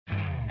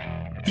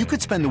You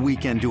could spend the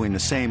weekend doing the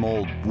same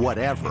old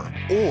whatever,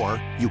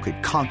 or you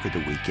could conquer the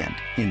weekend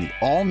in the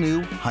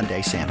all-new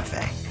Hyundai Santa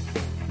Fe.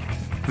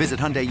 Visit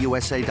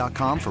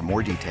HyundaiUSA.com for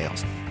more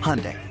details.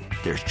 Hyundai,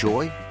 there's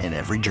joy in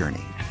every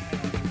journey.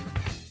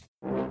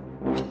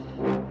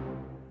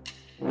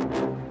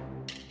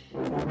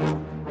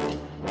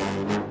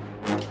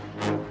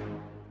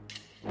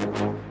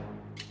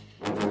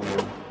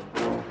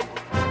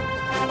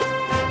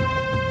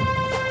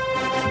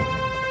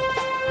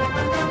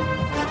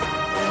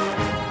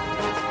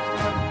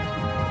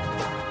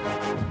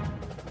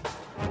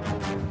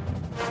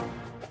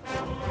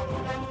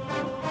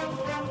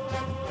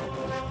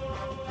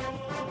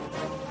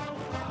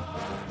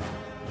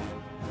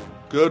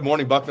 Good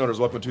morning, Bucknoters.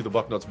 Welcome to the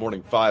Bucknuts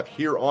Morning Five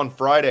here on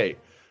Friday,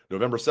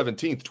 November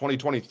 17th,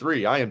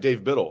 2023. I am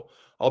Dave Biddle.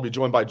 I'll be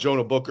joined by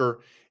Jonah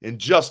Booker in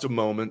just a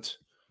moment.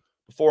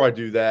 Before I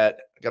do that,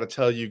 I got to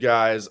tell you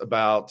guys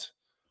about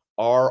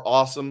our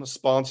awesome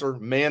sponsor,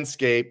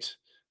 Manscaped.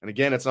 And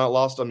again, it's not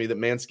lost on me that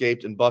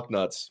Manscaped and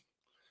Bucknuts,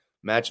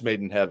 match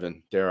made in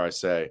heaven, dare I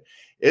say.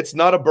 It's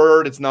not a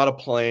bird, it's not a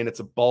plane, it's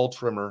a ball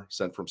trimmer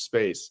sent from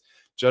space.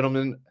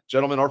 Gentlemen,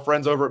 our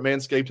friends over at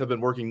Manscaped have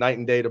been working night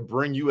and day to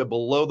bring you a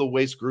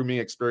below-the-waist grooming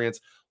experience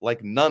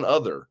like none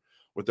other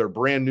with their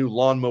brand new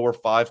Lawnmower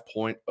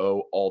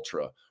 5.0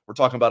 Ultra. We're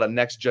talking about a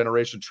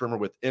next-generation trimmer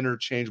with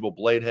interchangeable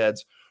blade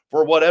heads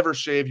for whatever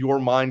shave your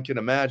mind can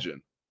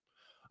imagine.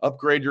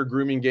 Upgrade your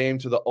grooming game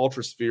to the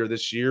Ultrasphere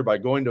this year by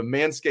going to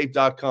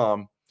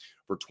manscaped.com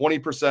for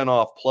 20%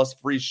 off plus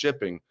free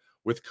shipping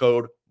with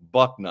code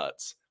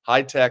BUCKNUTS.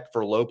 High tech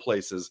for low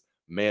places,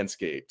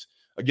 Manscaped.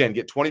 Again,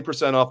 get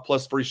 20% off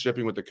plus free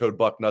shipping with the code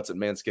BUCKNUTS at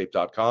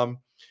manscaped.com.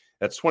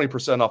 That's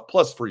 20% off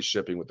plus free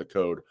shipping with the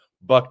code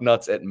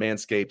BUCKNUTS at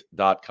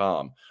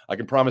manscaped.com. I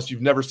can promise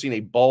you've never seen a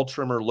ball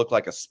trimmer look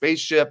like a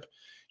spaceship.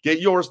 Get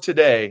yours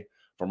today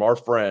from our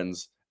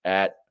friends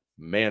at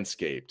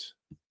Manscaped.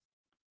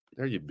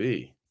 There you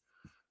be.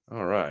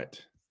 All right.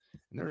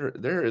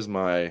 There is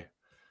my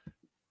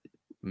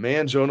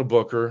man, Jonah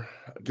Booker.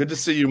 Good to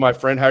see you, my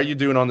friend. How are you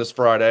doing on this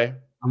Friday?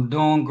 I'm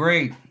doing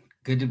great.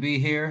 Good to be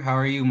here. How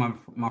are you,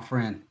 my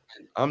friend?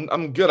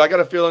 I'm good. I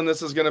got a feeling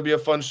this is going to be a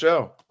fun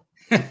show.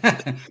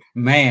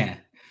 Man,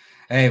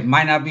 hey, it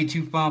might not be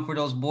too fun for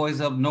those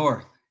boys up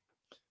north.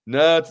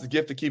 No, it's the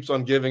gift that keeps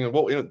on giving.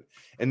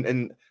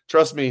 And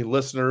trust me,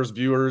 listeners,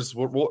 viewers,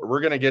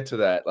 we're going to get to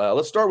that.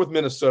 Let's start with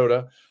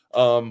Minnesota.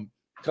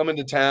 Coming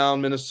to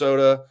town,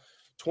 Minnesota,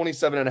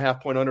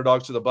 27.5-point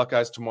underdogs to the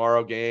Buckeyes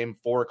tomorrow game,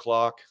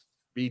 4:00,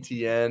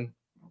 BTN.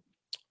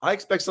 I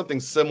expect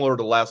something similar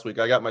to last week.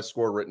 I got my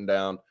score written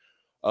down.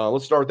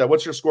 Let's start with that.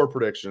 What's your score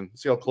prediction?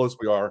 See how close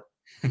we are.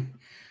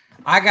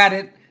 I got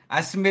it.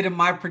 I submitted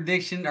my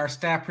prediction, our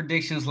staff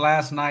predictions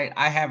last night.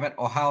 I have it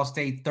Ohio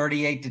State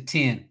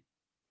 38-10.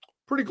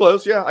 Pretty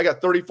close, yeah. I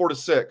got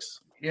 34-6.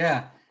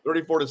 Yeah.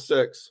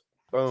 34-6.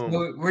 Boom.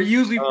 So we're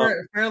usually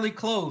fairly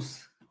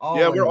close.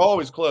 Always. Yeah, we're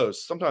always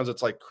close. Sometimes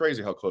it's like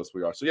crazy how close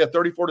we are. So yeah,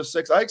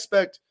 34-6. I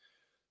expect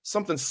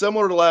something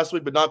similar to last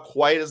week, but not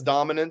quite as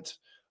dominant.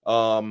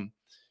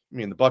 I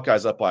mean, the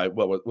Buckeyes up by,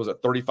 what was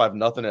it,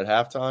 35-0 at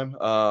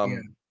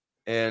halftime?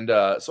 And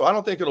so I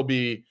don't think it'll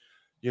be,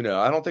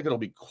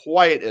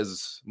 quite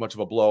as much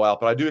of a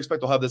blowout, but I do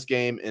expect they'll have this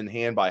game in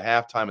hand by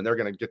halftime, and they're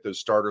going to get those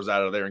starters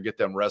out of there and get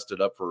them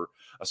rested up for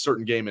a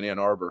certain game in Ann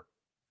Arbor.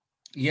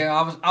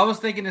 Yeah, I was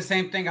thinking the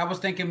same thing. I was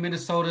thinking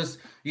Minnesota's,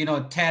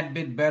 a tad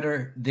bit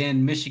better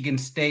than Michigan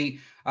State.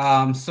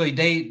 So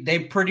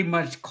they pretty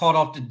much caught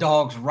off the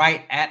dogs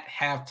right at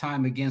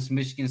halftime against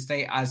Michigan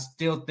State. I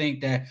still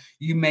think that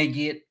you may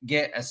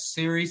get a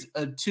series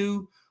of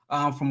two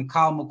from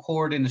Kyle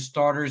McCord and the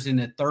starters in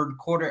the third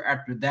quarter.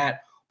 After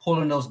that,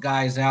 pulling those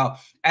guys out.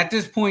 At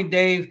this point,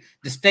 Dave,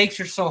 the stakes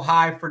are so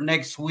high for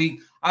next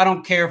week. I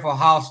don't care if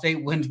Ohio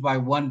State wins by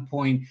 1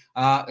 point,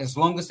 as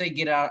long as they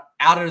get out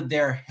of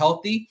there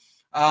healthy.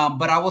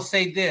 But I will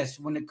say this,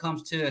 when it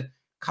comes to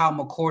Kyle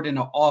McCord and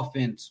the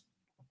offense,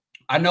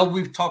 I know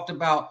we've talked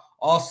about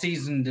all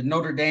season the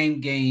Notre Dame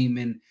game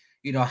and,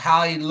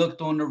 how he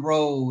looked on the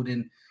road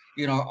and,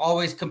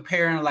 always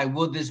comparing like,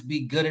 will this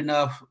be good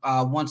enough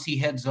once he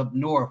heads up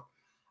north?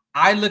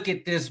 I look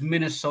at this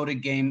Minnesota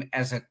game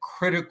as a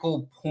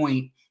critical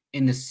point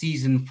in the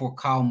season for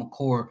Kyle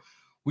McCord.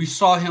 We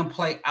saw him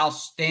play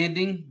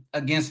outstanding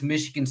against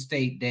Michigan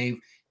State, Dave.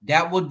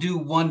 That will do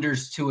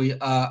wonders to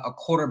a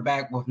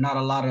quarterback with not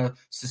a lot of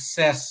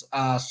success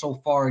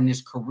so far in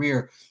his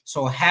career.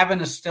 So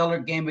having a stellar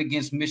game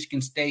against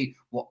Michigan State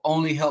will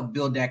only help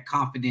build that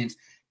confidence.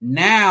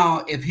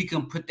 Now, if he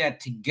can put that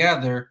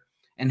together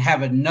and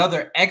have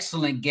another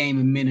excellent game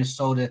in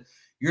Minnesota,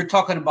 you're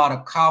talking about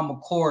a Kyle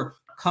McCord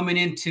coming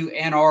into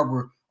Ann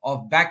Arbor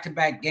off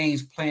back-to-back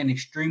games playing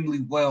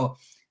extremely well.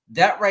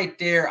 That right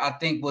there, I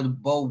think,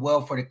 would bode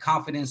well for the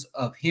confidence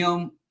of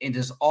him and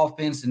his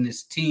offense and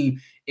his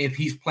team if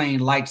he's playing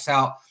lights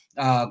out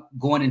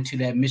going into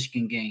that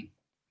Michigan game.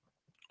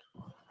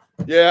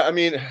 Yeah, I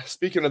mean,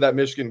 speaking of that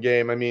Michigan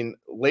game, I mean,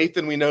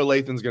 Lathan, we know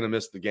Lathan's going to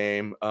miss the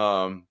game.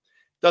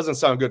 doesn't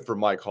sound good for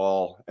Mike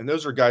Hall. And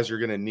those are guys you're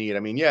going to need. I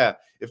mean, yeah,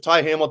 if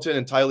Ty Hamilton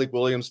and Tyleik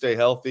Williams stay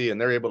healthy and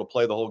they're able to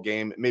play the whole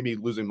game, maybe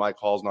losing Mike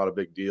Hall is not a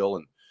big deal.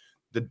 And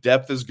the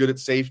depth is good at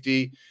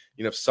safety.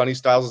 You know, if Sonny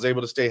Styles is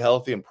able to stay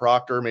healthy and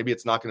Proctor, maybe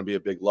it's not going to be a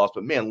big loss.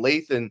 But man,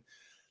 Lathan,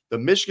 the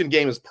Michigan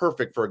game is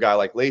perfect for a guy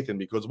like Lathan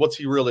because what's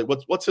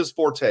his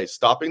forte?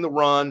 Stopping the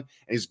run, and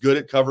he's good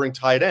at covering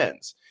tight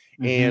ends.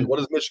 Mm-hmm. And what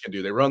does Michigan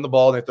do? They run the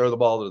ball and they throw the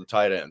ball to the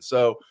tight end.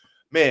 So,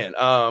 man,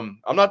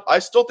 I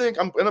still think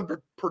I'm going to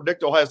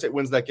predict Ohio State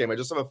wins that game. I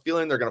just have a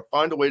feeling they're going to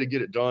find a way to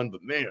get it done.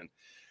 But, man,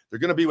 they're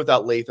going to be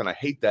without Lathan. I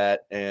hate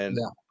that. And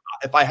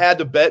if I had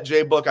to bet,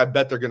 J-Book, I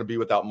bet they're going to be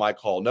without Mike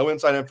Hall. No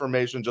inside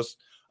information, just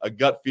a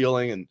gut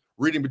feeling and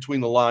reading between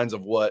the lines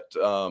of what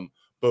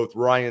both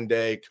Ryan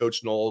Day,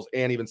 Coach Knowles,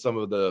 and even some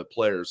of the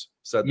players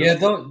said. Yeah,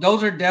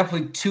 those are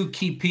definitely two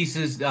key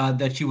pieces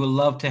that you would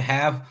love to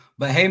have.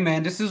 But, hey,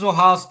 man, this is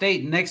Ohio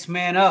State, next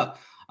man up.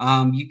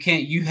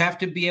 You have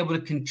to be able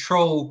to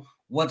control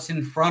what's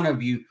in front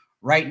of you.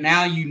 Right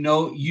now,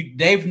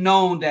 they've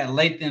known that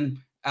Lathan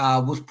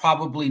was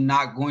probably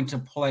not going to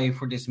play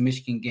for this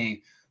Michigan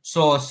game.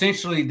 So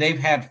essentially, they've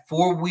had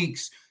 4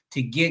 weeks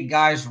to get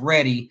guys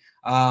ready.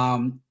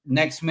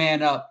 Next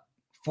man up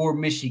for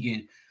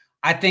Michigan.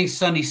 I think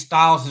Sonny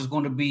Styles is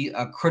going to be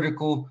a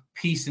critical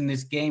piece in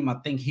this game. I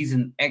think he's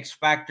an X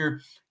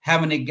factor.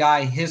 Having a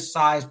guy his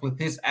size with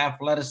his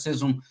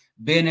athleticism,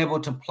 being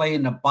able to play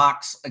in the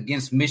box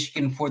against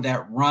Michigan for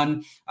that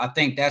run, I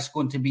think that's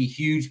going to be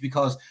huge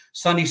because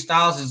Sonny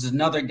Styles is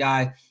another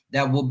guy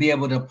that will be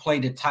able to play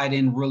the tight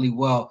end really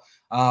well.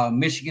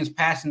 Michigan's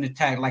passing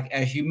attack, like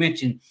as you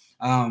mentioned,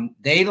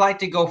 they like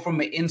to go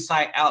from an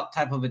inside-out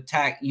type of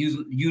attack,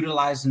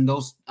 utilizing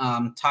those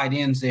tight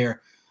ends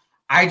there.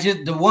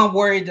 The one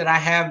worry that I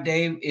have,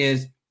 Dave,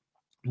 is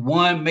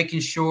one,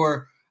 making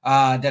sure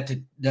that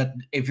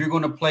if you're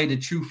going to play the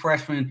true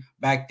freshman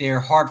back there,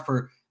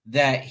 Hartford,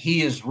 that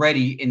he is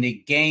ready and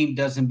the game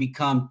doesn't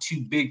become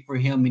too big for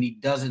him and he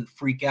doesn't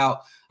freak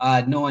out,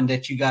 knowing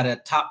that you got a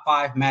top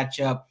 5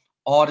 matchup,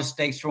 all the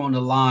stakes are on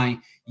the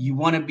line. You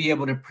want to be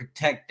able to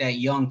protect that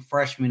young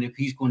freshman if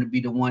he's going to be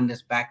the one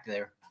that's back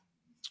there.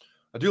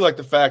 I do like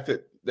the fact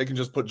that they can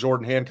just put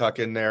Jordan Hancock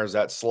in there as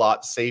that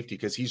slot safety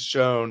because he's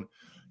shown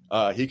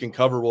he can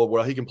cover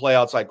well. He can play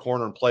outside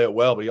corner and play it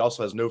well, but he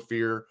also has no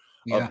fear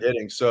of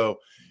hitting. So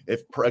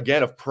if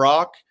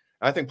Proc,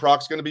 I think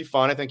Proc's going to be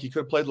fine. I think he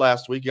could have played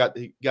last week.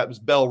 He got his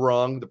bell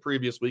rung the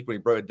previous week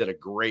when he did a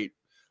great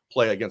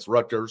play against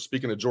Rutgers.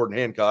 Speaking of Jordan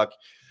Hancock,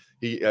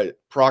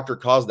 Proctor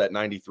caused that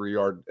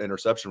 93-yard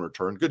interception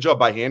return. Good job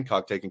by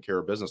Hancock taking care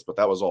of business, but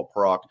that was all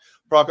Proc.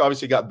 Proc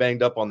obviously got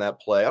banged up on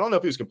that play. I don't know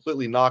if he was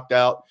completely knocked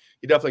out.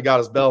 He definitely got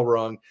his bell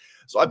rung.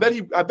 So I bet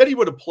he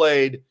would have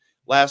played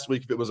last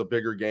week if it was a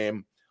bigger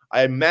game.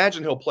 I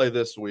imagine he'll play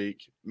this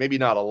week. Maybe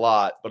not a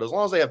lot, but as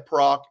long as they have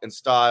Proc and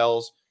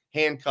Styles,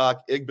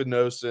 Hancock,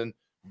 Igbinosun,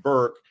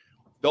 Burke,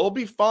 they'll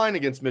be fine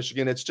against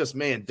Michigan. It's just,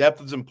 man,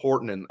 depth is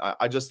important, and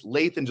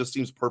Lathan just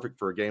seems perfect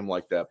for a game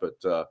like that.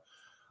 But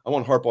I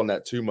won't harp on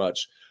that too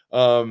much.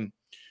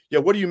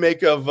 What do you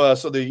make of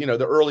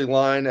the early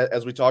line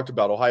as we talked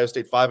about? Ohio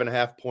State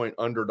 5.5-point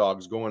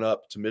underdogs going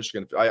up to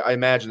Michigan. I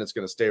imagine it's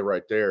going to stay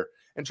right there.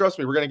 And trust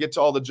me, we're going to get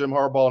to all the Jim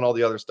Harbaugh and all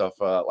the other stuff,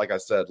 like I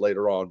said,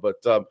 later on. But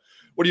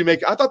what do you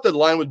make? I thought the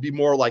line would be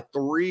more like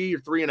 3 or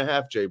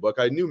 3.5, J-Book.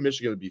 I knew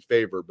Michigan would be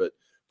favored, but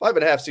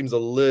 5.5 seems a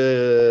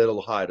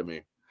little high to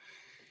me.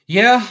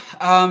 Yeah,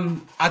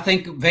 I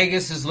think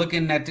Vegas is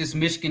looking at this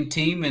Michigan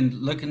team and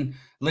looking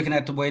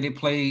at the way they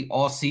play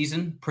all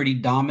season, pretty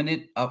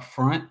dominant up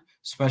front,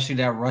 especially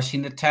that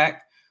rushing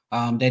attack.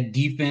 That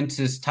defense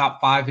is top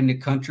 5 in the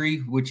country,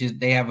 which is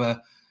they have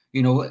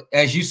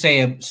as you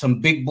say,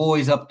 some big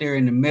boys up there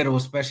in the middle,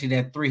 especially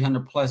that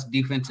 300-plus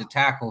defensive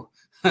tackle,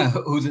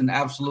 who's an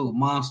absolute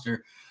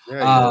monster.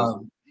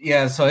 So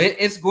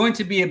it's going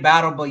to be a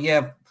battle, but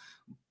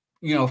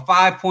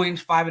 5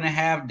 points,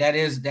 5.5,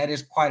 that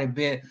is quite a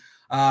bit.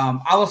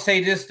 I will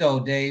say this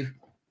though, Dave.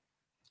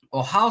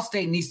 Ohio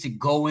State needs to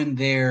go in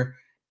there,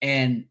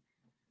 and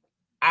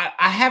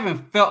I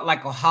haven't felt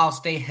like Ohio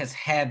State has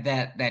had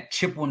that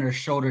chip on their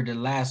shoulder the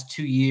last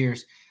 2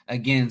 years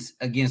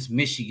against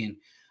Michigan.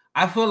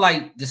 I feel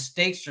like the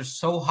stakes are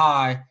so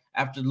high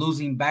after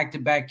losing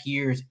back-to-back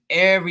years,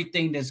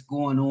 everything that's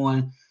going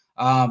on.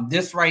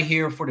 This right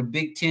here for the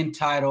Big Ten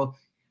title.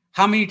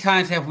 How many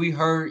times have we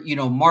heard,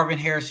 Marvin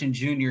Harrison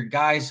Jr.,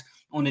 guys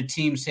on the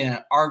team saying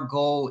our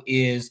goal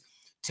is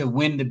to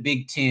win the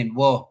Big Ten?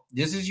 Well,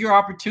 this is your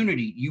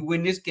opportunity. You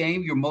win this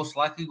game, you're most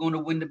likely going to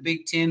win the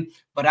Big Ten,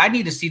 but I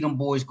need to see them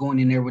boys going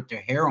in there with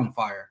their hair on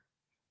fire.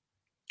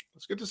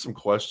 Let's get to some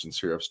questions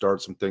here. I've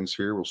started some things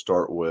here. We'll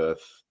start with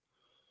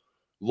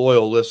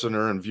loyal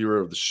listener and viewer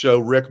of the show,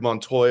 Rick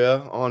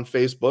Montoya on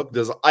Facebook.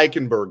 Does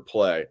Eichenberg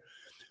play?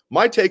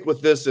 My take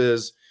with this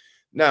is,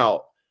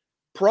 now,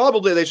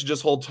 probably they should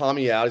just hold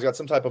Tommy out. He's got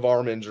some type of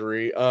arm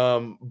injury.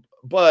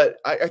 But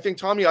I think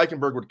Tommy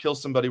Eichenberg would kill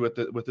somebody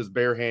with his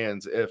bare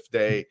hands if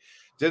they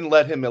didn't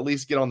let him at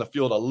least get on the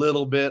field a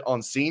little bit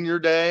on senior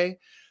day.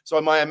 So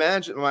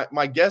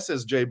my guess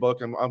is, Jay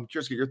Book, and I'm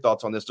curious to get your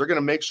thoughts on this. They're going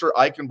to make sure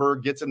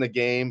Eichenberg gets in the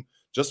game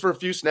just for a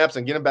few snaps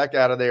and get him back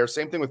out of there.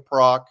 Same thing with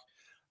Proc.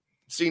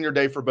 Senior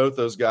day for both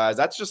those guys.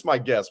 That's just my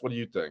guess. What do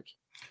you think?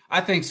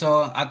 I think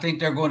so. I think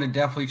they're going to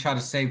definitely try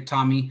to save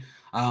Tommy.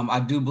 I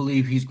do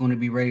believe he's going to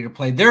be ready to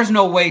play. There's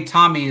no way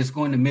Tommy is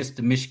going to miss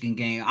the Michigan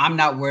game. I'm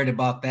not worried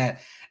about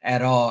that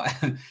at all.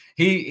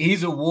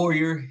 He's a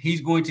warrior.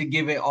 He's going to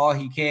give it all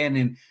he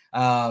can.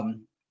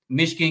 And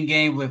Michigan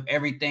game with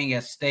everything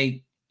at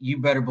stake, you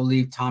better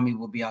believe Tommy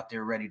will be out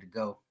there ready to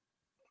go.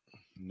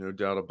 No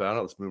doubt about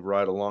it. Let's move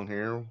right along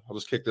here. I'll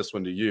just kick this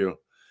one to you.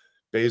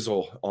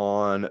 Basil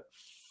on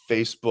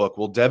Facebook.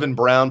 Will Devin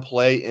Brown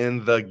play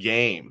in the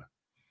game?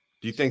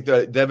 Do you think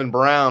that Devin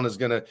Brown is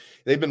going to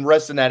 – they've been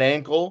resting that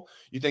ankle.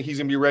 You think he's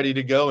going to be ready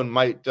to go and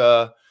might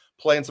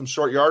play in some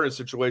short yardage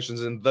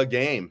situations in the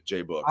game,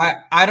 Jay Book?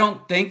 I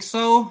don't think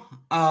so.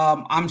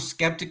 I'm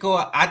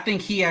skeptical. I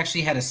think he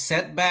actually had a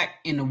setback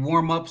in the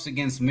warm-ups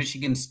against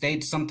Michigan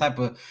State, some type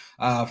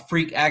of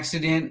freak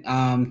accident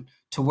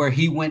to where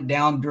he went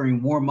down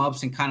during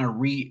warm-ups and kind of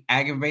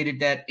re-aggravated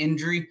that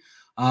injury.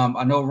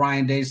 I know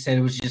Ryan Day said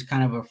it was just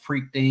kind of a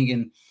freak thing,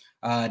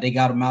 and they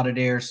got him out of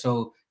there.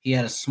 So he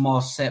had a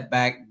small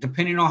setback,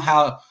 depending on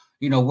how,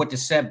 what the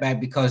setback,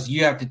 because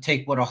you have to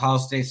take what Ohio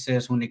State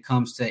says when it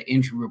comes to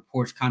injury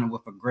reports kind of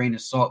with a grain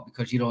of salt,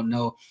 because you don't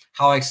know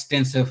how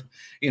extensive,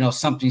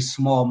 something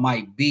small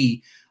might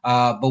be.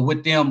 But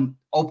with them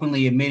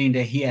openly admitting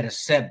that he had a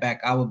setback,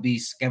 I would be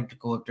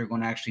skeptical if they're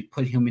going to actually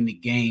put him in the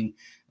game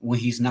when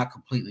he's not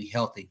completely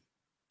healthy.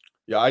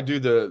 Yeah, I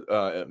do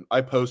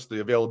I post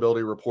the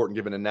availability report and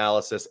give an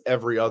analysis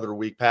every other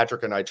week.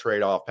 Patrick and I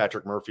trade off.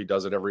 Patrick Murphy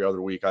does it every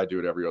other week. I do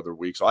it every other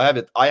week. So I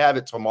have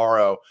it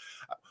tomorrow.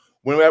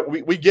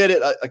 When we get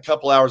it a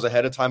couple hours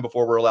ahead of time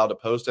before we're allowed to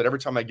post it. Every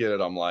time I get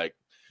it, I'm like,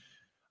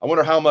 I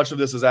wonder how much of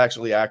this is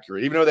actually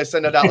accurate. Even though they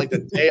send it out like the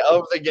day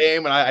of the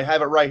game, and I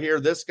have it right here.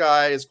 This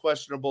guy is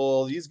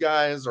questionable. These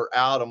guys are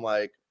out. I'm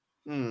like,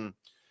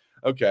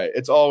 okay,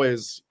 it's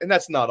always, and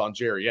that's not on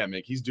Jerry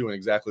Emick. He's doing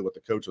exactly what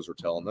the coaches are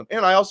telling them.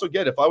 And I also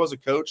get, if I was a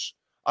coach,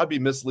 I'd be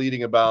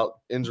misleading about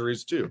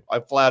injuries too. I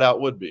flat out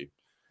would be.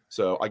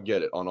 So I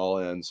get it on all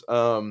ends.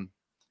 All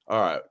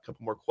right, a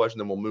couple more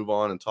questions, then we'll move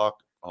on and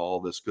talk all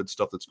this good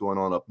stuff that's going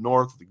on up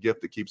north, the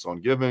gift that keeps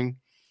on giving.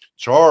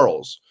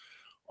 Charles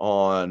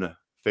on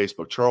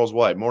Facebook. Charles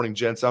White, morning,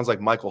 Jen. Sounds like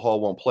Michael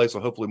Hall won't play, so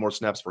hopefully more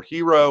snaps for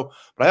Hero.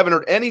 But I haven't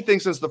heard anything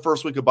since the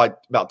first week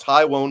about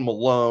Tywone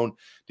Malone.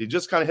 Did he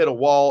just kind of hit a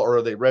wall, or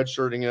are they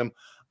redshirting him?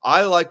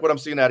 I like what I'm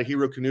seeing out of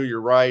Hero Canoe.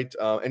 You're right.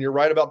 And you're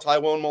right about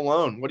Tywone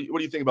Malone. What do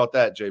you think about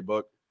that, Jay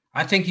Book?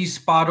 I think he's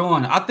spot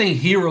on. I think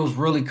Hero's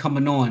really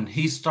coming on.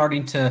 He's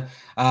starting to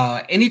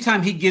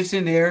anytime he gets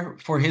in there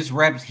for his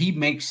reps, he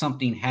makes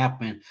something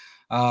happen.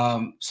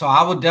 So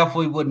I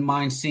wouldn't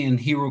mind seeing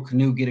Hero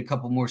Canoe get a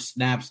couple more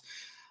snaps.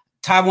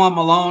 Tywone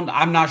Malone,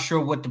 I'm not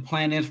sure what the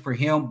plan is for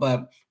him,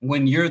 but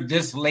when you're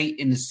this late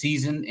in the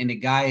season and the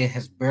guy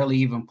has barely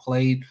even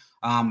played,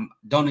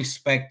 don't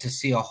expect to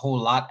see a whole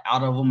lot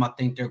out of him. I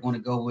think they're going to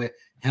go with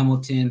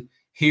Hamilton.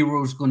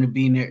 Hero's going to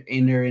be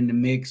in there in the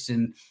mix,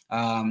 and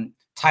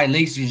Ty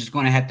Leaks is just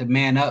going to have to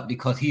man up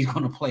because he's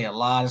going to play a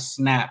lot of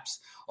snaps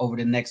over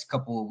the next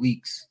couple of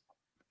weeks.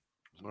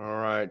 All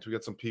right, we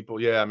got some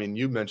people. Yeah, I mean,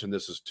 you mentioned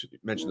this too.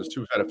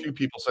 We've had a few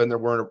people saying they're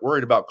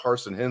worried about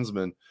Carson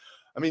Hinsman.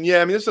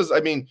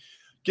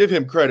 Give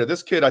him credit.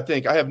 This kid, I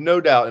think, I have no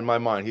doubt in my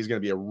mind he's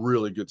going to be a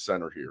really good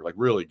center here, like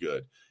really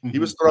good. Mm-hmm. He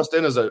was thrust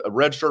in as a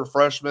redshirt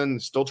freshman,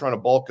 still trying to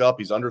bulk up.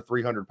 He's under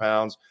 300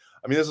 pounds.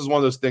 I mean, this is one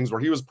of those things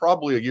where he was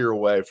probably a year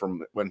away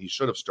from when he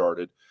should have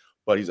started,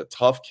 but he's a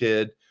tough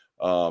kid.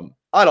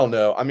 I don't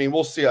know. I mean,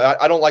 we'll see.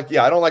 I don't like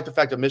the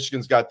fact that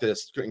Michigan's got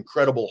this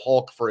incredible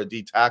Hulk for a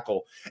D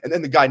tackle, and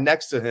then the guy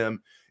next to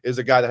him is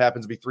a guy that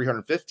happens to be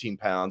 315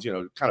 pounds,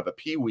 kind of a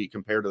peewee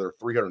compared to their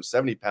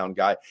 370-pound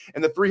guy.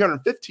 And the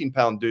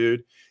 315-pound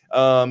dude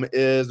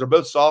they're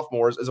both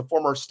sophomores, is a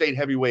former state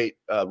heavyweight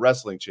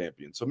wrestling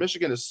champion. So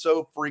Michigan is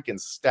so freaking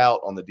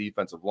stout on the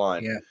defensive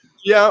line.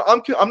 Yeah,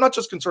 I'm not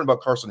just concerned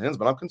about Carson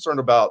Hinsman. I'm concerned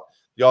about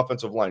the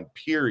offensive line,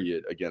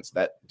 period, against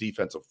that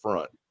defensive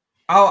front.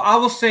 I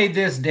will say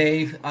this,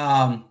 Dave.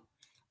 I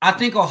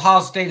think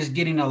Ohio State is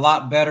getting a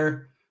lot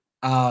better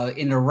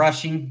in the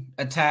rushing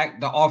attack.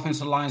 The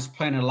offensive line is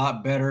playing a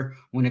lot better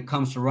when it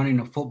comes to running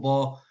the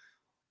football.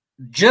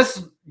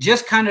 Just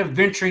kind of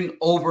venturing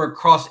over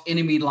across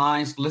enemy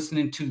lines,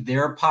 listening to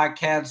their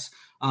podcasts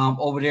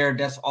over there,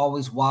 that's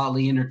always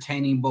wildly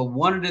entertaining. But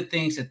one of the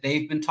things that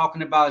they've been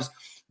talking about is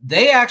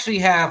they actually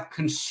have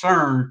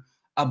concern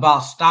about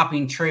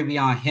stopping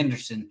TreVeyon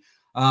Henderson.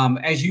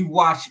 As you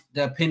watch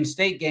the Penn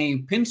State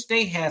game, Penn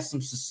State has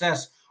some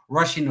success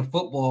rushing the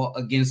football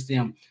against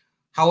them.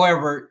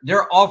 However,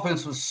 their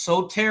offense was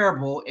so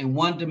terrible and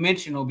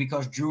one-dimensional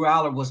because Drew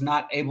Aller was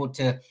not able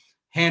to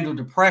handle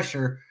the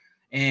pressure,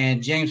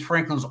 and James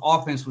Franklin's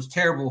offense was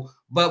terrible.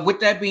 But with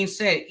that being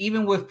said,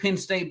 even with Penn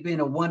State being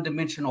a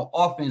one-dimensional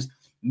offense,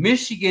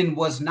 Michigan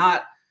was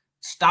not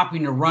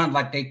stopping the run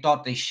like they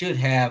thought they should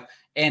have,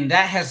 and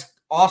that has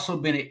also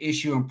been an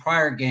issue in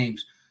prior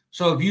games.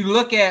 So if you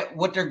look at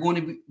what they're going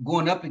to be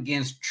going up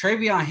against,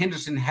 Travion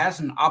Henderson has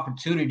an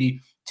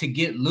opportunity to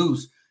get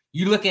loose.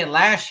 You look at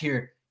last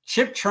year,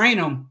 Chip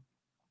Trayanum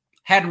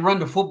hadn't run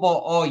the football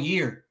all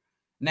year.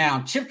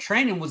 Now, Chip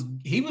Trayanum was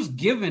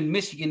giving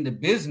Michigan the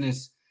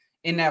business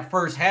in that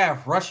first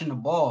half, rushing the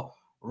ball.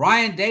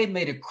 Ryan Day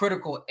made a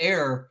critical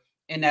error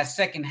in that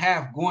second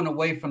half, going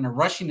away from the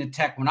rushing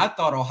attack when I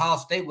thought Ohio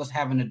State was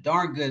having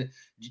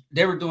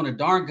they were doing a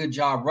darn good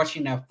job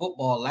rushing that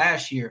football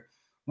last year.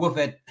 With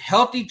a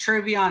healthy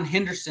Travion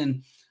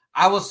Henderson,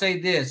 I will say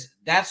this,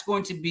 that's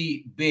going to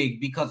be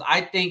big because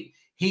I think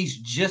he's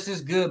just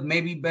as good,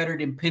 maybe better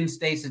than Penn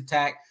State's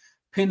attack.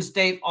 Penn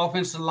State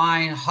offensive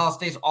line, Ohio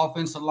State's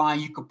offensive line,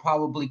 you could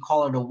probably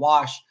call it a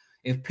wash.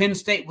 If Penn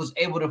State was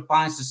able to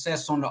find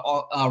success on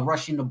the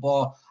rushing the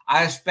ball,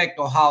 I expect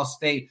Ohio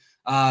State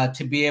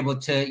to be able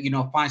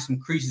to, find some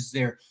creases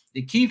there.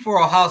 The key for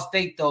Ohio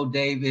State, though,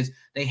 Dave, is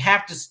they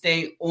have to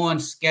stay on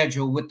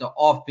schedule with the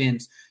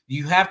offense.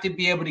 You have to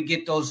be able to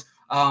get those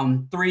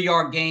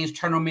 3-yard gains,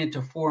 turn them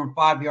into 4- and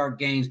 5-yard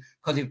gains,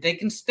 because if they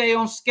can stay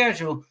on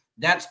schedule,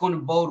 that's going to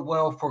bode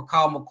well for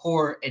Kyle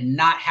McCord and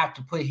not have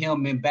to put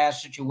him in bad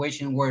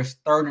situation where it's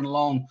 3rd and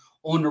long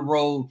on the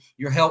road.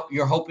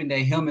 You're hoping that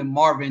him and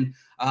Marvin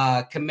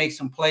can make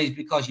some plays,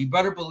 because you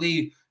better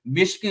believe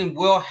Michigan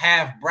will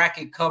have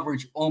bracket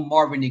coverage on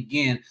Marvin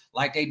again,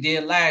 like they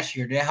did last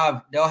year.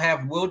 They'll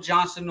have Will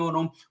Johnson on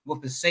him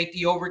with the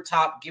safety over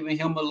top, giving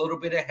him a little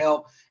bit of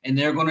help, and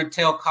they're going to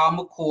tell Kyle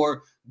McCord,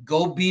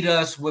 go beat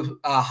us with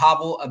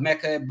Hobble,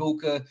 Emeka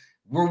Egbuka.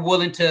 We're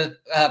willing to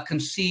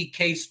concede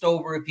Cade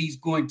Stover if he's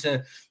going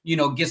to,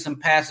 get some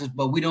passes,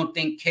 but we don't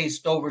think Cade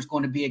Stover is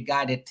going to be a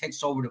guy that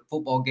takes over the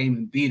football game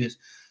and beat us.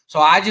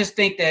 So I just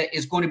think that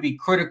it's going to be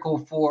critical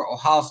for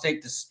Ohio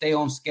State to stay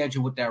on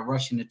schedule with that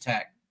rushing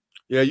attack.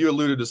 Yeah, you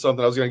alluded to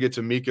something. I was going to get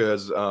to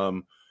Mika's,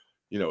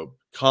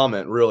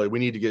 comment. Really, we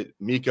need to get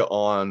Mika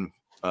on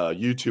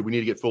YouTube. We need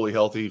to get fully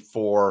healthy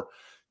for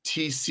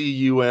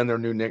TCUN, their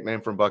new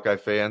nickname from Buckeye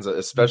fans,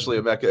 especially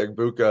Emeka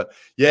Egbuka.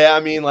 Yeah,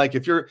 I mean, like,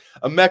 if you're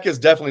Emeka is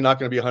definitely not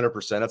going to be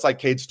 100%. It's like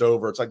Cade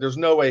Stover. It's like there's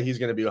no way he's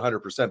going to be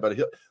 100%, but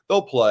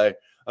they'll play.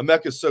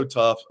 Emeka is so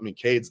tough. I mean,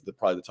 Cade's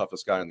probably the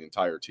toughest guy on the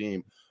entire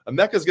team.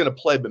 Emeka's going to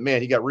play, but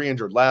man, he got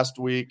re-injured last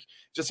week.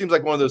 Just seems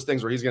like one of those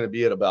things where he's going to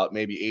be at about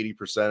maybe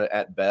 80%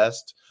 at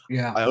best.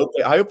 Yeah, I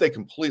hope they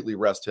completely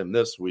rest him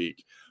this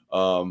week.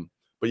 But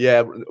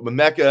yeah,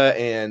 Emeka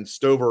and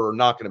Stover are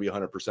not going to be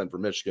 100% for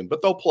Michigan,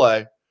 but they'll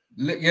play.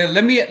 Yeah,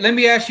 let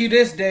me ask you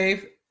this,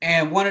 Dave.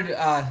 And one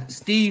of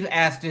Steve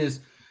asked is,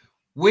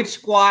 which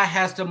squad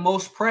has the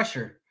most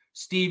pressure?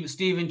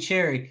 Stephen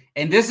Cherry.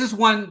 And this is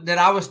one that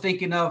I was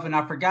thinking of, and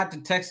I forgot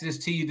to text this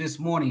to you this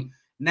morning.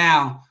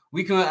 Now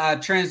we can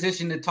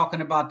transition to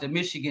talking about the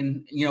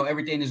Michigan,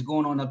 everything that's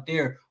going on up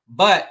there.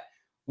 But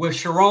with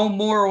Sharon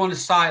Moore on the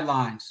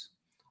sidelines,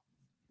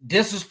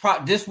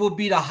 this will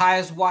be the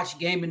highest watched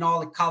game in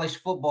all of college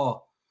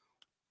football.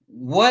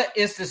 What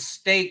is the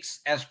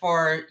stakes as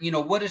far,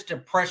 what is the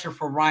pressure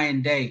for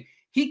Ryan Day?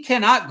 He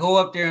cannot go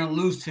up there and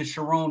lose to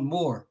Sharon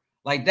Moore.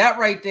 Like, that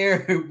right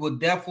there will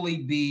definitely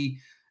be,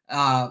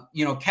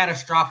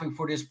 catastrophic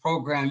for this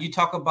program. You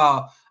talk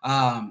about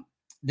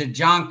the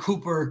John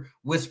Cooper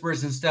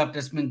whispers and stuff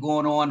that's been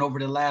going on over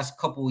the last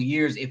couple of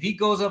years. If he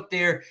goes up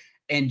there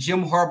and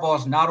Jim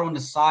Harbaugh's not on the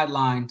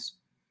sidelines,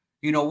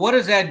 what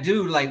does that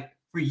do? Like,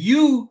 for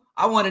you,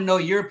 I want to know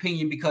your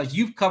opinion, because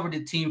you've covered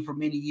the team for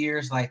many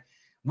years. Like,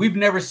 we've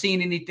never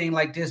seen anything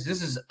like this.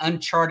 This is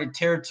uncharted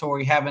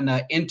territory, having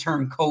an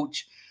intern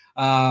coach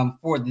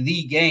for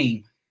the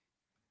game.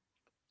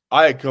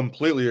 I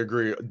completely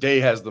agree. Day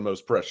has the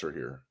most pressure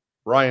here.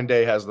 Ryan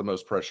Day has the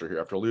most pressure here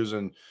after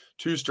losing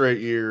 2 straight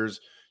years.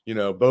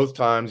 Both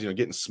times,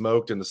 getting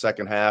smoked in the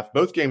second half.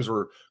 Both games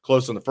were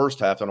close in the first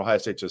half, and Ohio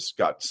State just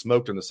got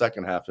smoked in the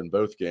second half in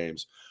both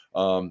games.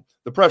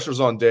 The pressure's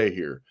on Day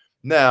here.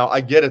 Now, I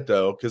get it,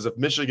 though, because if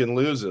Michigan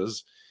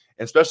loses,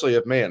 and especially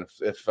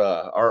if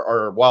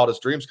our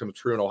wildest dreams come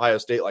true and Ohio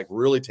State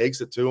really takes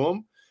it to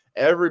them,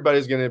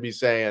 everybody's going to be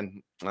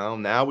saying, well,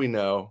 now we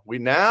know.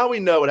 Now we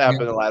know what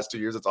happened in the last 2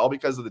 years. It's all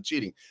because of the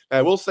cheating. And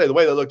I will say, the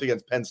way they looked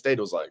against Penn State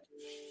was like,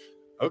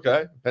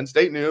 okay, Penn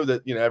State knew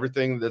that,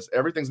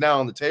 everything's now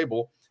on the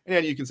table.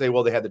 And you can say,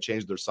 well, they had to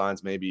change their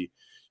signs. Maybe,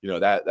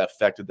 that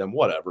affected them,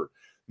 whatever.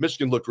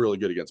 Michigan looked really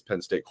good against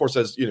Penn State. Of course,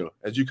 as you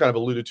kind of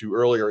alluded to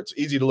earlier, it's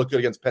easy to look good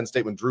against Penn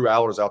State when Drew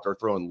Aller's out there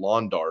throwing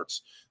lawn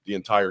darts the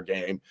entire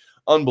game.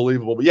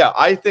 Unbelievable. But yeah,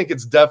 I think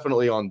it's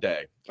definitely on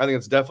Day. I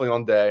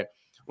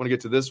want to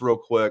get to this real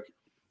quick.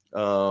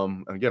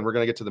 And again, we're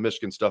going to get to the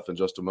Michigan stuff in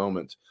just a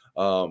moment.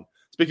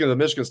 Speaking of the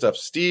Michigan stuff,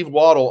 Steve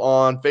Waddle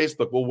on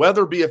Facebook, will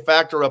weather be a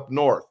factor up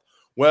north?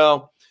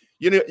 Well,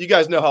 you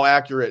guys know how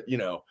accurate,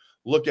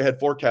 look ahead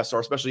forecasts are,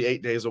 especially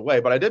 8 days away.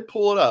 But I did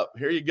pull it up.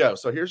 Here you go.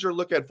 So here's your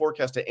look ahead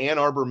forecast to Ann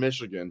Arbor,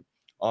 Michigan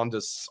on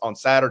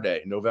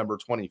Saturday, November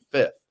 25th.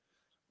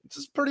 This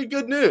is pretty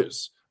good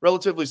news,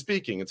 relatively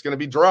speaking. It's going to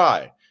be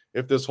dry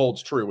if this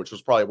holds true, which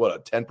was probably a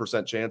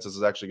 10% chance this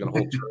is actually going to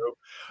hold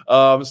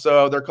true.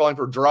 So they're calling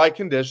for dry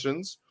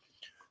conditions.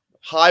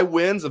 high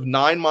winds of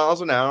 9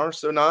 miles an hour.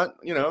 So not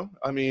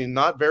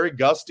very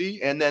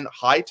gusty, and then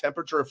high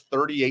temperature of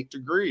 38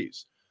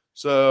 degrees.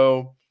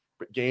 So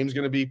game's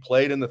going to be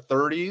played in the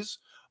 30s,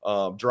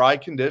 dry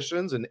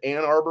conditions in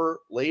Ann Arbor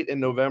late in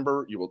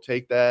November. You will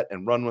take that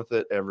and run with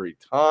it every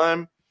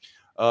time.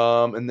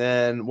 And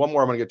then one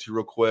more I'm going to get to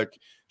real quick.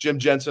 Jim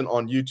Jensen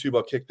on YouTube.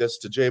 I'll kick this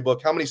to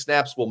J-Book. How many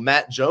snaps will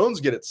Matt Jones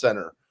get at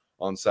center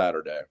on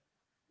Saturday?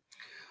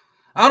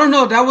 I don't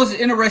know. That was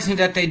interesting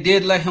that they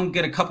did let him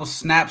get a couple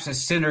snaps at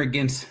center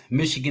against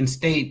Michigan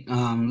State.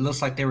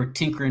 Looks like they were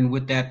tinkering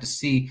with that to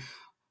see.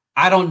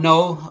 I don't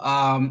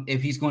know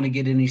if he's going to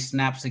get any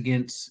snaps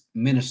against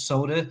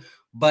Minnesota,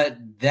 but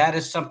that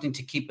is something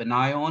to keep an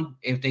eye on.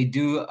 If they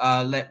do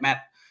let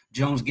Matt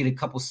Jones get a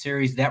couple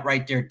series, that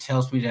right there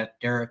tells me that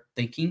they're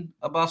thinking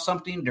about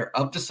something. They're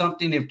up to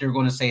something. If they're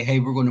going to say, hey,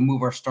 we're going to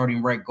move our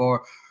starting right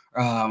guard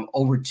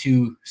over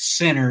to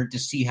center to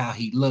see how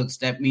he looks,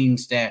 that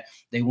means that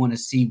they want to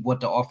see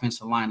what the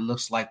offensive line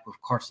looks like with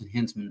Carson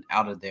Hinsman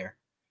out of there.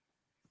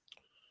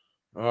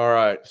 All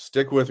right,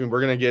 stick with me.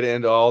 We're going to get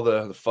into all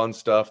the fun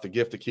stuff, the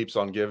gift that keeps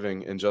on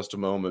giving in just a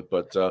moment.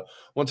 But I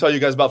want to tell you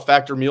guys about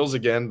Factor Meals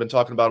again. Been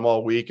talking about them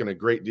all week, and a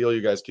great deal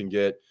you guys can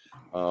get.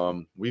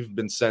 We've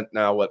been sent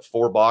now,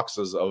 4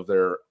 boxes of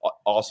their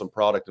awesome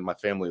product, and my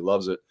family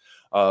loves it.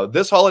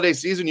 This holiday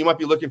season, you might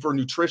be looking for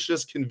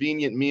nutritious,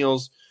 convenient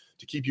meals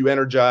to keep you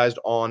energized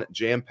on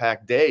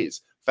jam-packed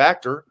days.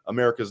 Factor,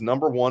 America's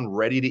 #1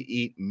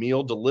 ready-to-eat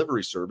meal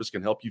delivery service,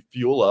 can help you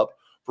fuel up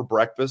for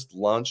breakfast,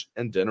 lunch,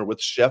 and dinner with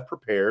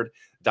chef-prepared,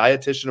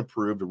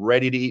 dietitian-approved,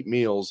 ready-to-eat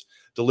meals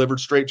delivered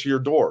straight to your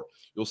door.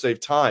 You'll save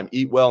time,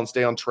 eat well, and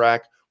stay on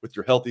track with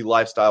your healthy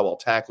lifestyle while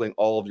tackling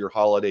all of your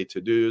holiday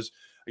to-dos.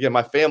 Again,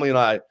 my family and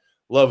I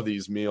love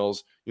these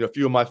meals. A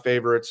few of my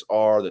favorites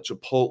are the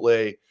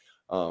Chipotle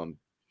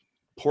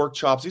pork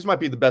chops. These might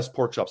be the best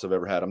pork chops I've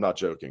ever had. I'm not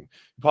joking.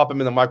 You pop them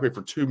in the microwave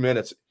for 2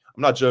 minutes.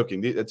 I'm not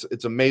joking.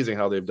 It's amazing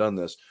how they've done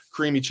this.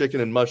 Creamy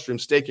chicken and mushroom,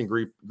 steak and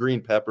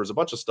green peppers, a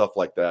bunch of stuff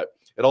like that.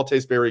 It all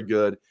tastes very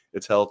good.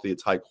 It's healthy.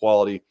 It's high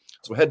quality.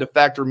 So head to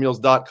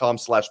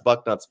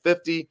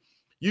factormeals.com/bucknuts50.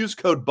 Use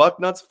code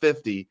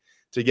bucknuts50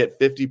 to get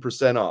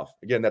 50% off.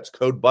 Again, that's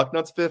code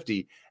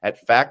bucknuts50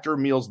 at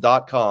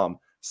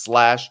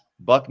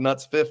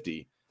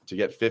factormeals.com/bucknuts50 to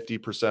get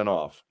 50%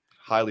 off.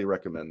 Highly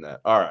recommend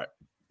that. All right.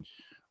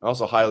 I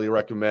also highly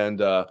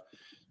recommend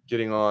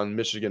getting on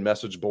Michigan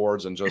message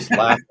boards and just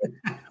laughing.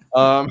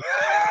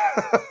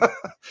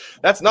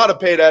 That's not a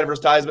paid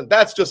advertisement.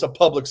 That's just a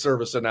public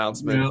service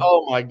announcement. Yeah.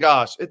 Oh my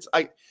gosh. It's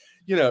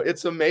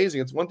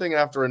amazing. It's one thing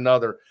after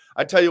another.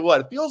 I tell you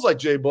what, it feels like,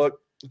 J-Book,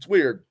 it's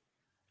weird.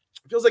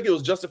 It feels like it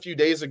was just a few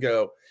days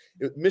ago.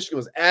 Michigan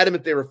was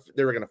adamant they were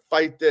going to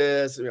fight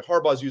this. I mean,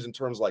 Harbaugh's using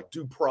terms like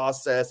due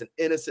process and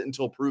innocent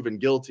until proven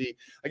guilty.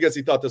 I guess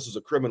he thought this was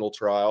a criminal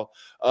trial.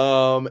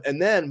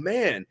 And then,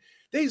 man,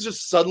 they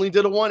just suddenly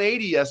did a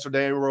 180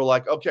 yesterday, and we were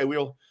like, okay,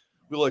 we'll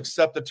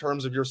accept the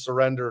terms of your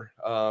surrender,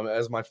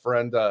 as my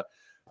friend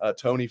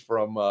Tony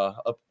from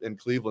up in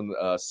Cleveland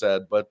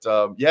said. But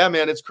yeah,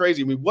 man, it's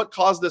crazy. I mean, what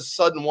caused this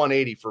sudden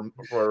 180 from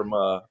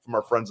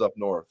our friends up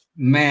north?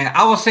 Man,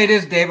 I will say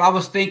this, Dave. I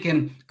was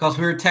thinking, because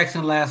we were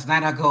texting last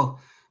night, I go,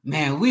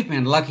 man, we've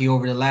been lucky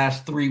over the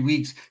last 3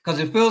 weeks, because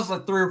it feels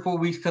like 3 or 4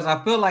 weeks, because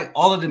I feel like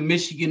all of the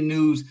Michigan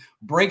news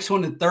breaks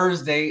on a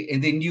Thursday,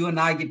 and then you and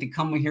I get to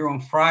come in here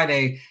on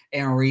Friday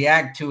and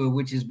react to it,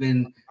 which has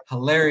been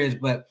hilarious.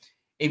 But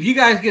if you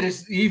guys get a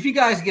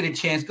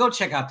chance, go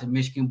check out the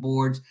Michigan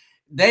boards.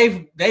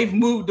 They've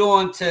moved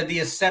on to the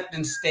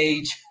acceptance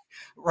stage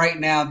right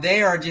now.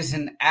 They are just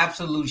in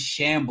absolute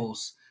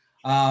shambles.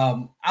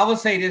 I would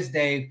say this,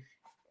 Dave,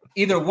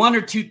 either one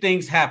or two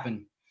things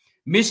happen.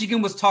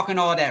 Michigan was talking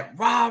all that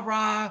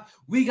rah,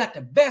 we got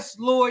the best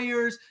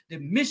lawyers. The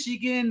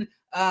Michigan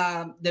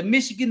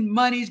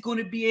money is going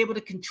to be able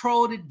to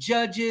control the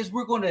judges.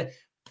 We're going to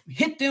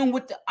hit them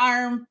with the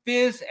iron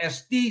fist, as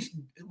Steve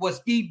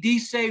D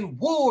say,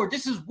 war.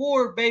 This is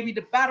war, baby.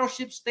 The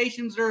battleship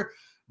stations are,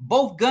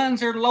 both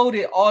guns are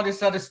loaded, all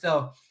this other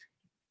stuff.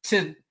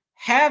 To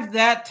have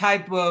that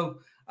type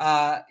of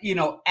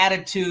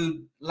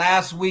attitude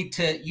last week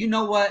to, you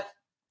know what?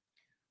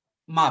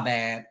 My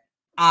bad.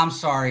 I'm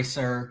sorry,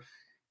 sir.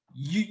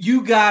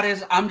 You got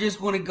us. I'm just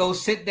going to go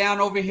sit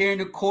down over here in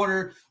the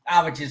corner.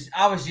 I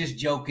was just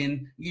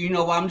joking.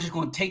 I'm just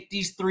going to take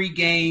these 3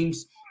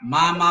 games,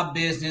 mind my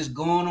business,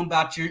 going on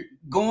about your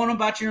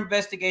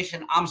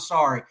investigation. I'm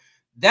sorry.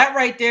 That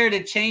right there,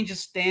 the change of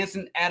stance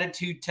and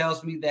attitude,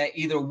 tells me that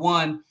either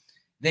one,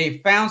 they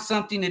found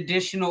something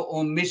additional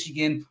on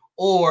Michigan,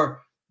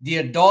 or the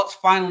adults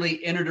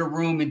finally entered the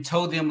room and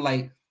told them,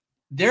 like,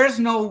 there's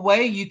no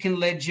way you can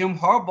let Jim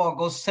Harbaugh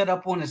go set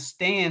up on a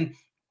stand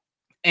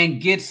and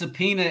get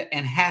subpoenaed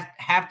and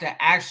have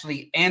to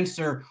actually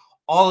answer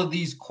all of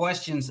these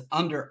questions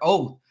under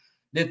oath.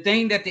 The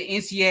thing that the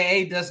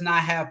NCAA does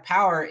not have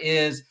power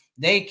is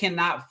they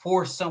cannot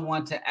force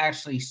someone to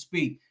actually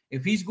speak.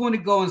 If he's going to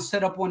go and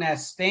set up on that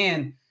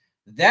stand,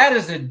 that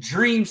is a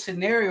dream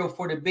scenario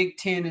for the Big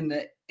Ten and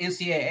the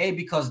NCAA,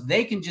 because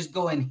they can just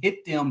go and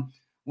hit them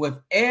with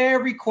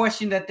every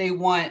question that they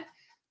want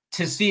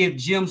to see if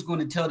Jim's going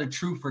to tell the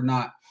truth or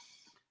not.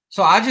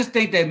 So I just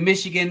think that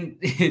Michigan,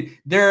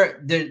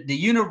 the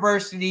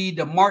university,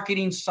 the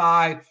marketing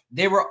side,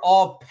 they were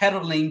all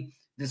peddling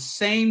the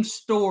same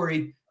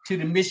story to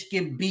the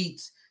Michigan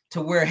beats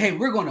to where, hey,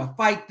 we're going to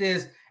fight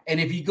this. And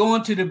if you go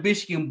into the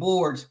Michigan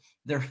boards,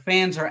 their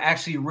fans are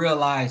actually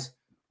realize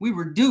we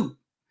were duped.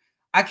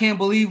 I can't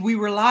believe we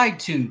were lied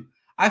to.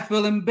 I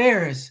feel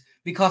embarrassed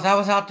because I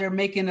was out there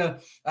making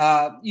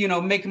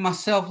making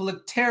myself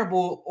look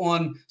terrible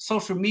on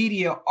social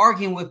media,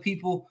 arguing with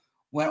people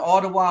when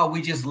all the while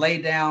we just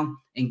lay down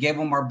and gave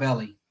them our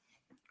belly.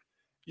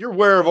 You're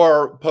aware of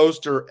our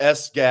poster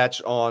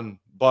S-Gatch on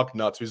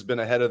Bucknuts, who's been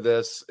ahead of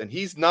this, and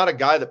he's not a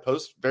guy that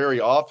posts very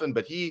often,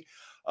 but he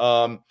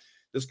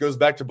this goes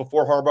back to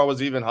before Harbaugh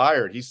was even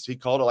hired. He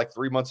called it like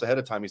 3 months ahead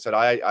of time. He said,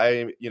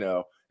 I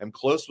am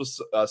close with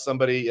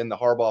somebody in the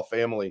Harbaugh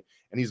family,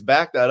 and he's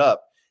backed that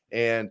up.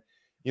 And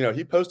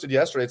he posted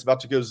yesterday it's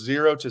about to go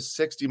 0 to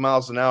 60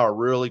 miles an hour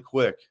really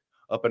quick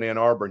up in Ann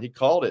Arbor, and he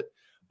called it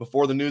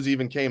before the news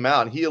even came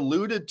out. And he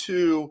alluded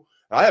to,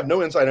 I have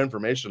no inside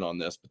information on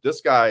this, but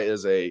this guy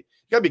is you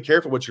got to be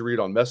careful what you read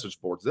on message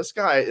boards. This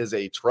guy is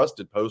a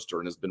trusted poster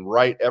and has been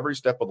right every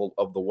step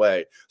of the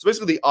way. So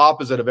basically the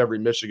opposite of every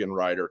Michigan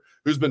writer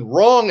who's been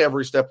wrong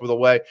every step of the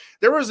way.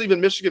 There was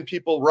even Michigan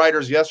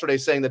writers yesterday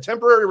saying the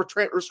temporary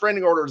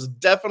restraining order is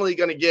definitely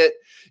going to get,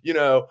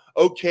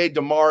 okay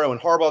tomorrow and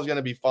Harbaugh's going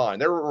to be fine.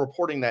 They were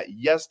reporting that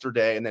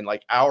yesterday, and then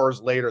like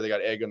hours later they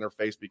got egg in their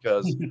face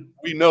because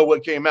we know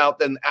what came out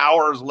then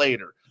hours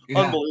later. Yeah.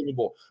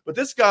 Unbelievable. But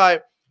this guy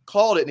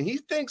called it, and he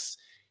thinks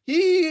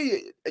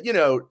he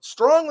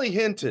strongly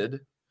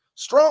hinted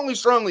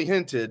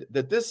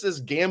that this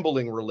is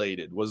gambling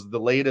related was the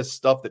latest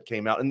stuff that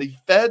came out, and the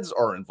feds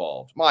are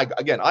involved.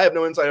 Again, I have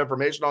no inside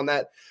information on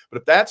that, but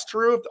if that's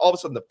true, if all of a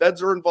sudden the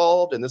feds are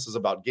involved and this is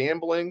about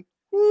gambling,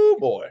 oh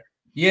boy.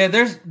 Yeah,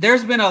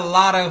 there's been a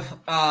lot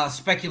of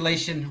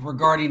speculation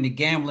regarding the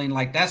gambling.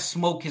 Like that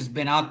smoke has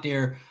been out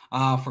there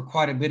for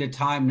quite a bit of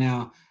time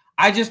now.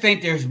 I just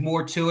think there's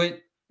more to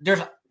it.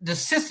 The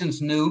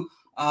assistants knew.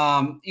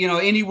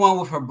 Anyone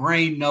with a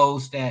brain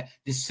knows that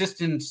the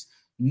assistants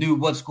knew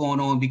what's going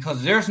on,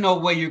 because there's no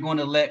way you're going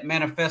to let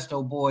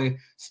Manifesto Boy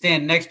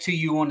stand next to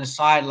you on the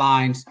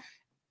sidelines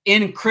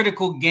in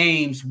critical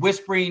games,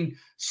 whispering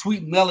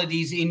sweet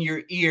melodies in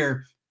your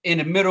ear in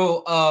the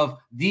middle of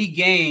the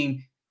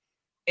game.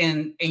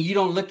 And you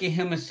don't look at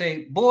him and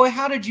say, boy,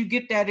 how did you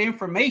get that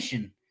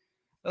information?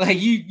 Like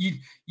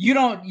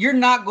you're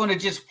not going to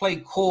just play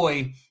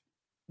coy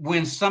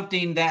when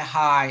something that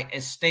high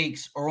as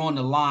stakes are on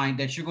the line,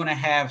 that you're going to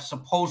have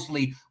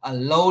supposedly a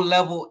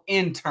low-level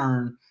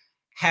intern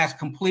has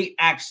complete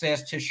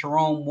access to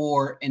Sharon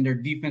Moore and their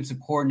defensive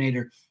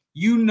coordinator.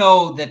 You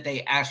know that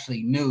they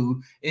actually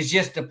knew. It's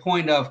just the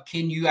point of,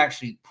 can you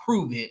actually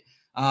prove it?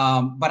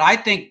 But I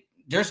think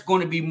there's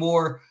going to be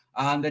more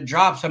that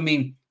drops. I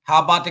mean,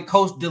 how about the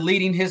coach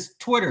deleting his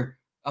Twitter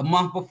a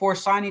month before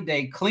signing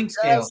day? Clink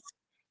scale. Yes.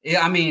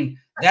 Yeah, I mean,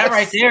 that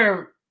right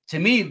there, to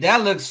me,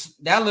 that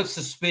looks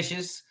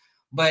suspicious,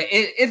 but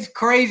it's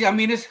crazy. I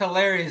mean, it's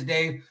hilarious,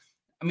 Dave.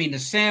 I mean, the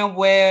Sam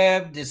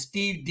Webb, the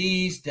Steve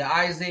Dees, the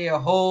Isaiah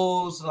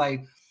Holes,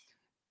 like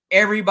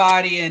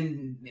everybody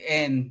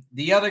and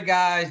the other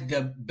guys,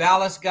 the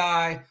Ballast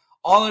guy,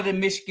 all of the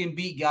Michigan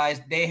beat guys,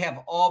 they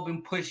have all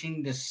been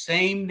pushing the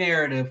same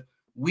narrative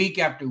week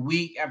after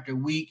week after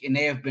week, and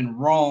they have been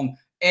wrong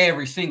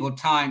every single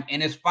time.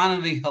 And it's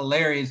finally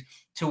hilarious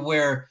to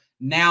where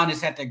now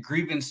it's at the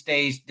grievance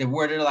stage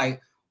where they're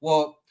like,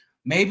 well,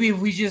 maybe if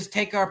we just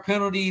take our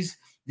penalties,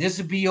 this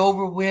would be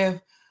over with.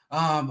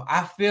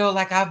 I feel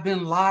like I've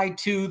been lied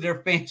to.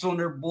 Their fans on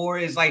their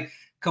board is like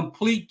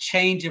complete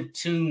change of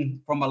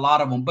tune from a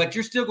lot of them. But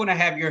you're still going to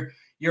have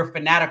your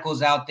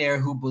fanaticals out there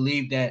who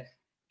believe that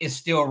it's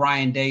still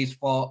Ryan Day's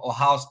fault.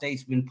 Ohio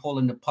State's been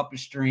pulling the puppet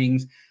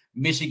strings.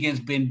 Michigan's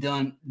been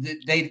done.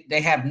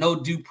 They have no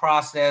due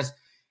process.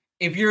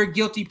 If you're a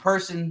guilty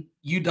person,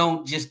 you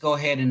don't just go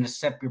ahead and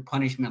accept your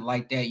punishment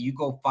like that. You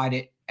go fight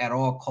it at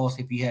all costs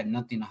if you had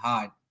nothing to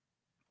hide.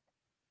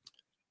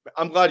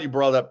 I'm glad you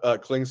brought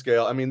up Kling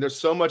scale. I mean, there's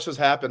so much has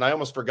happened. I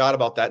almost forgot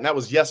about that. And that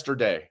was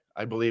yesterday,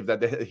 I believe,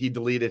 that he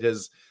deleted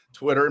his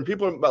Twitter. And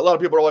a lot of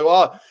people are like,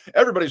 well,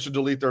 everybody should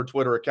delete their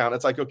Twitter account.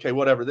 It's like, okay,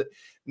 whatever.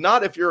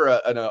 Not if you're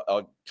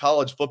a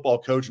college football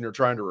coach and you're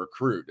trying to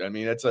recruit. I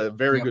mean, it's a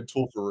very good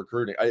tool for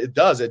recruiting. It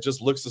does. It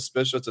just looks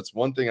suspicious. It's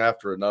one thing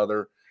after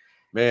another.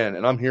 Man,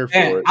 and I'm here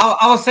for it.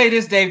 I will say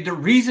this, Dave. The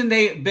reason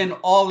they've been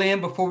all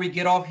in before we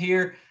get off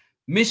here,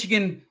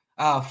 Michigan,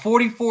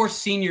 44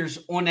 seniors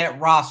on that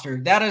roster.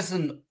 That is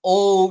an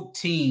old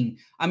team.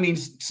 I mean,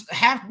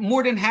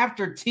 more than half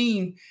their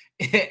team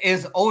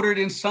is older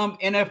than some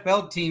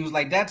NFL teams.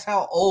 Like, that's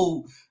how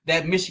old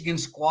that Michigan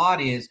squad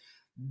is.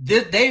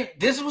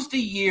 This was the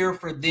year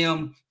for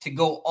them to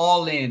go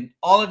all in.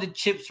 All of the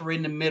chips were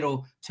in the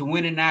middle to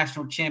win a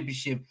national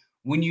championship.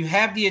 When you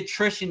have the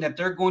attrition that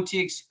they're going to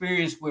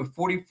experience with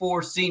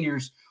 44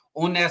 seniors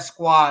on that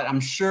squad,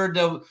 I'm sure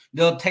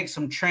they'll take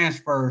some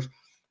transfers.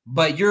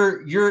 but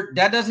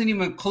that doesn't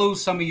even include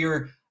some of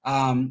your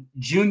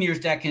juniors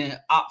that can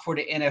opt for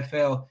the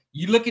NFL.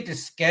 You look at the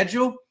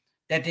schedule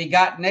that they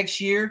got next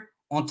year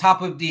on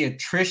top of the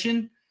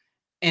attrition,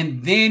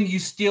 and then you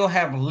still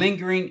have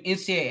lingering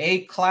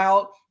NCAA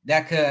cloud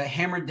that could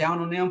hammer down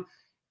on them.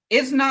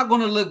 It's not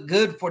going to look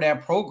good for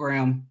that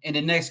program in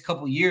the next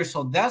couple of years.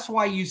 So that's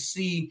why you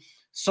see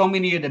so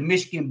many of the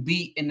Michigan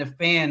beat and the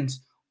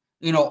fans,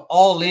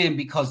 all in,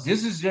 because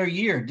this is their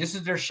year. This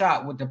is their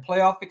shot with the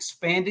playoff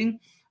expanding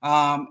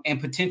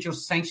and potential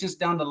sanctions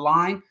down the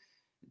line.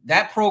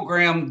 That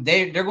program,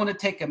 they're going to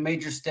take a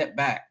major step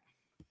back.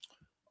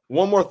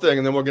 One more thing,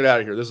 and then we'll get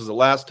out of here. This is the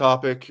last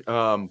topic.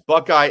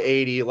 Buckeye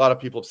 80. A lot of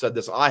people have said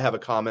this. I have a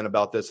comment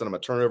about this, and I'm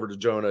going to turn it over to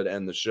Jonah to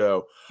end the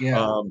show.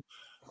 Yeah.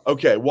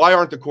 Okay, why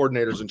aren't the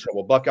coordinators in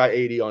trouble? Buckeye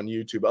 80 on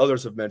YouTube.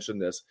 Others have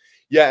mentioned this.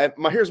 Yeah,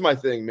 here's my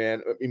thing,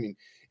 man. I mean,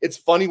 it's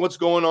funny what's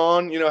going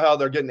on. You know how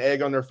they're getting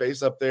egg on their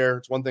face up there.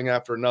 It's one thing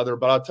after another.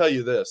 But I'll tell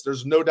you this.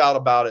 There's no doubt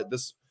about it.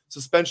 This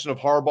suspension of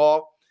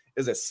Harbaugh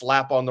is a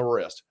slap on the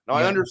wrist. Now,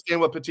 I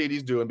understand what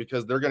Petitti's doing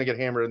because they're going to get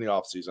hammered in the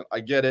offseason. I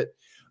get it.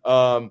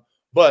 And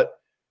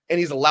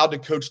he's allowed to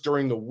coach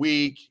during the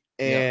week.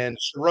 And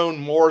Sharon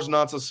Moore's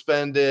not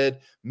suspended.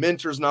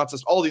 Minter's not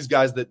suspended. All these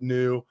guys that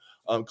knew.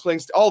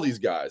 Clings to all these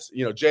guys,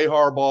 Jay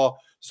Harbaugh.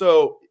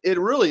 So it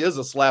really is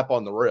a slap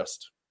on the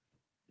wrist.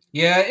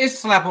 Yeah, it's a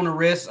slap on the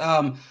wrist.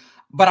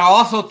 But I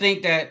also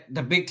think that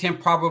the Big Ten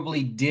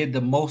probably did the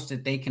most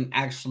that they can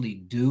actually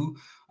do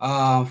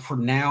for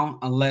now,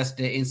 unless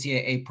the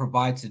NCAA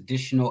provides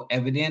additional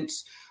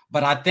evidence.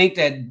 But I think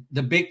that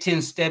the Big Ten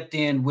stepped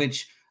in,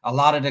 which a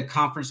lot of the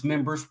conference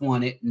members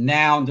wanted.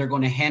 Now they're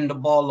going to hand the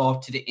ball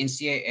off to the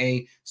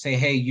NCAA, say,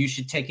 hey, you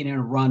should take it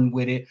and run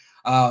with it.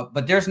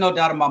 But there's no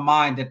doubt in my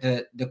mind that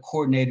the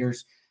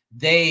coordinators,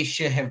 they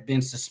should have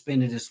been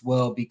suspended as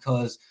well,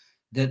 because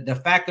the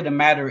fact of the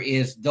matter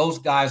is those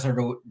guys are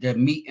the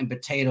meat and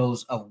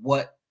potatoes of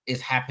what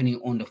is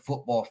happening on the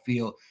football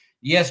field.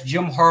 Yes,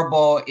 Jim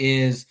Harbaugh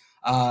is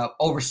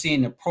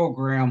overseeing the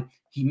program.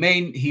 He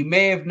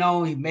may have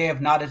known, he may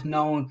have not have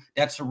known.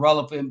 That's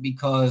irrelevant,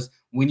 because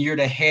when you're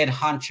the head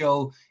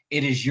honcho,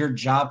 it is your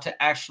job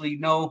to actually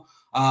know.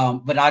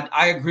 But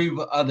I agree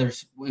with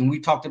others. When we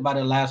talked about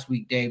it last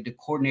week, Dave, the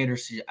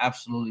coordinators should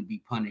absolutely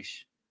be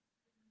punished.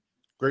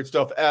 Great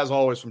stuff, as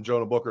always, from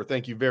Jonah Booker.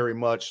 Thank you very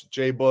much,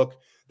 Jay Book.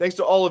 Thanks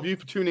to all of you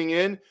for tuning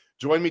in.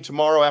 Join me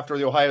tomorrow after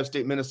the Ohio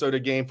State-Minnesota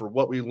game for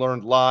What We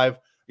Learned Live.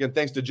 Again,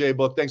 thanks to Jay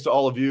Book. Thanks to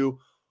all of you.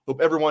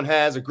 Hope everyone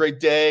has a great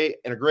day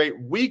and a great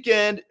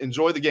weekend.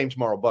 Enjoy the game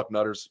tomorrow,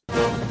 Bucknutters.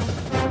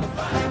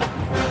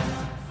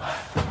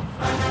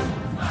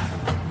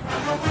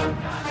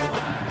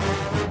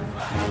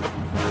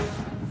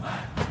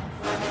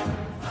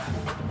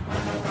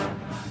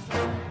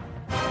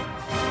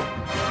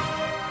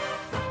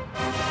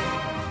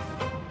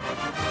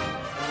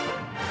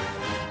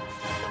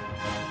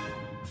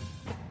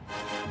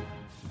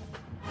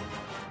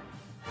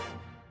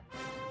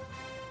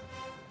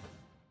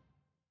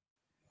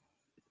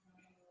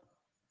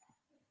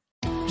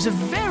 It was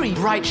a very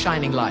bright,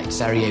 shining light,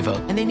 Sarajevo,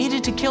 and they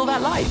needed to kill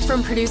that light.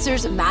 From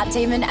producers Matt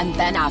Damon and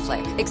Ben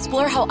Affleck,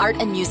 explore how art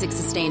and music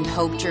sustained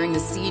hope during the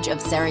siege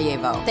of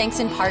Sarajevo, thanks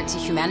in part to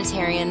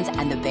humanitarians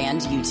and the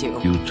band U2.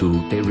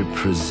 U2, they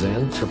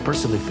represent a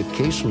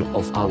personification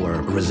of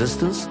our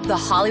resistance. The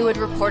Hollywood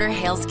Reporter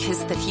hails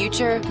Kiss the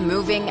Future,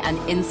 moving and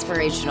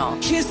inspirational.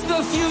 Kiss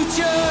the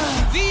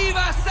future!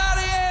 Viva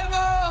Sarajevo!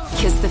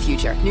 Kiss the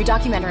Future, new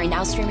documentary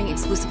now streaming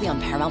exclusively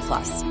on Paramount+.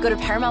 Go to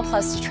Paramount+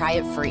 to try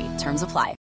it free. Terms apply.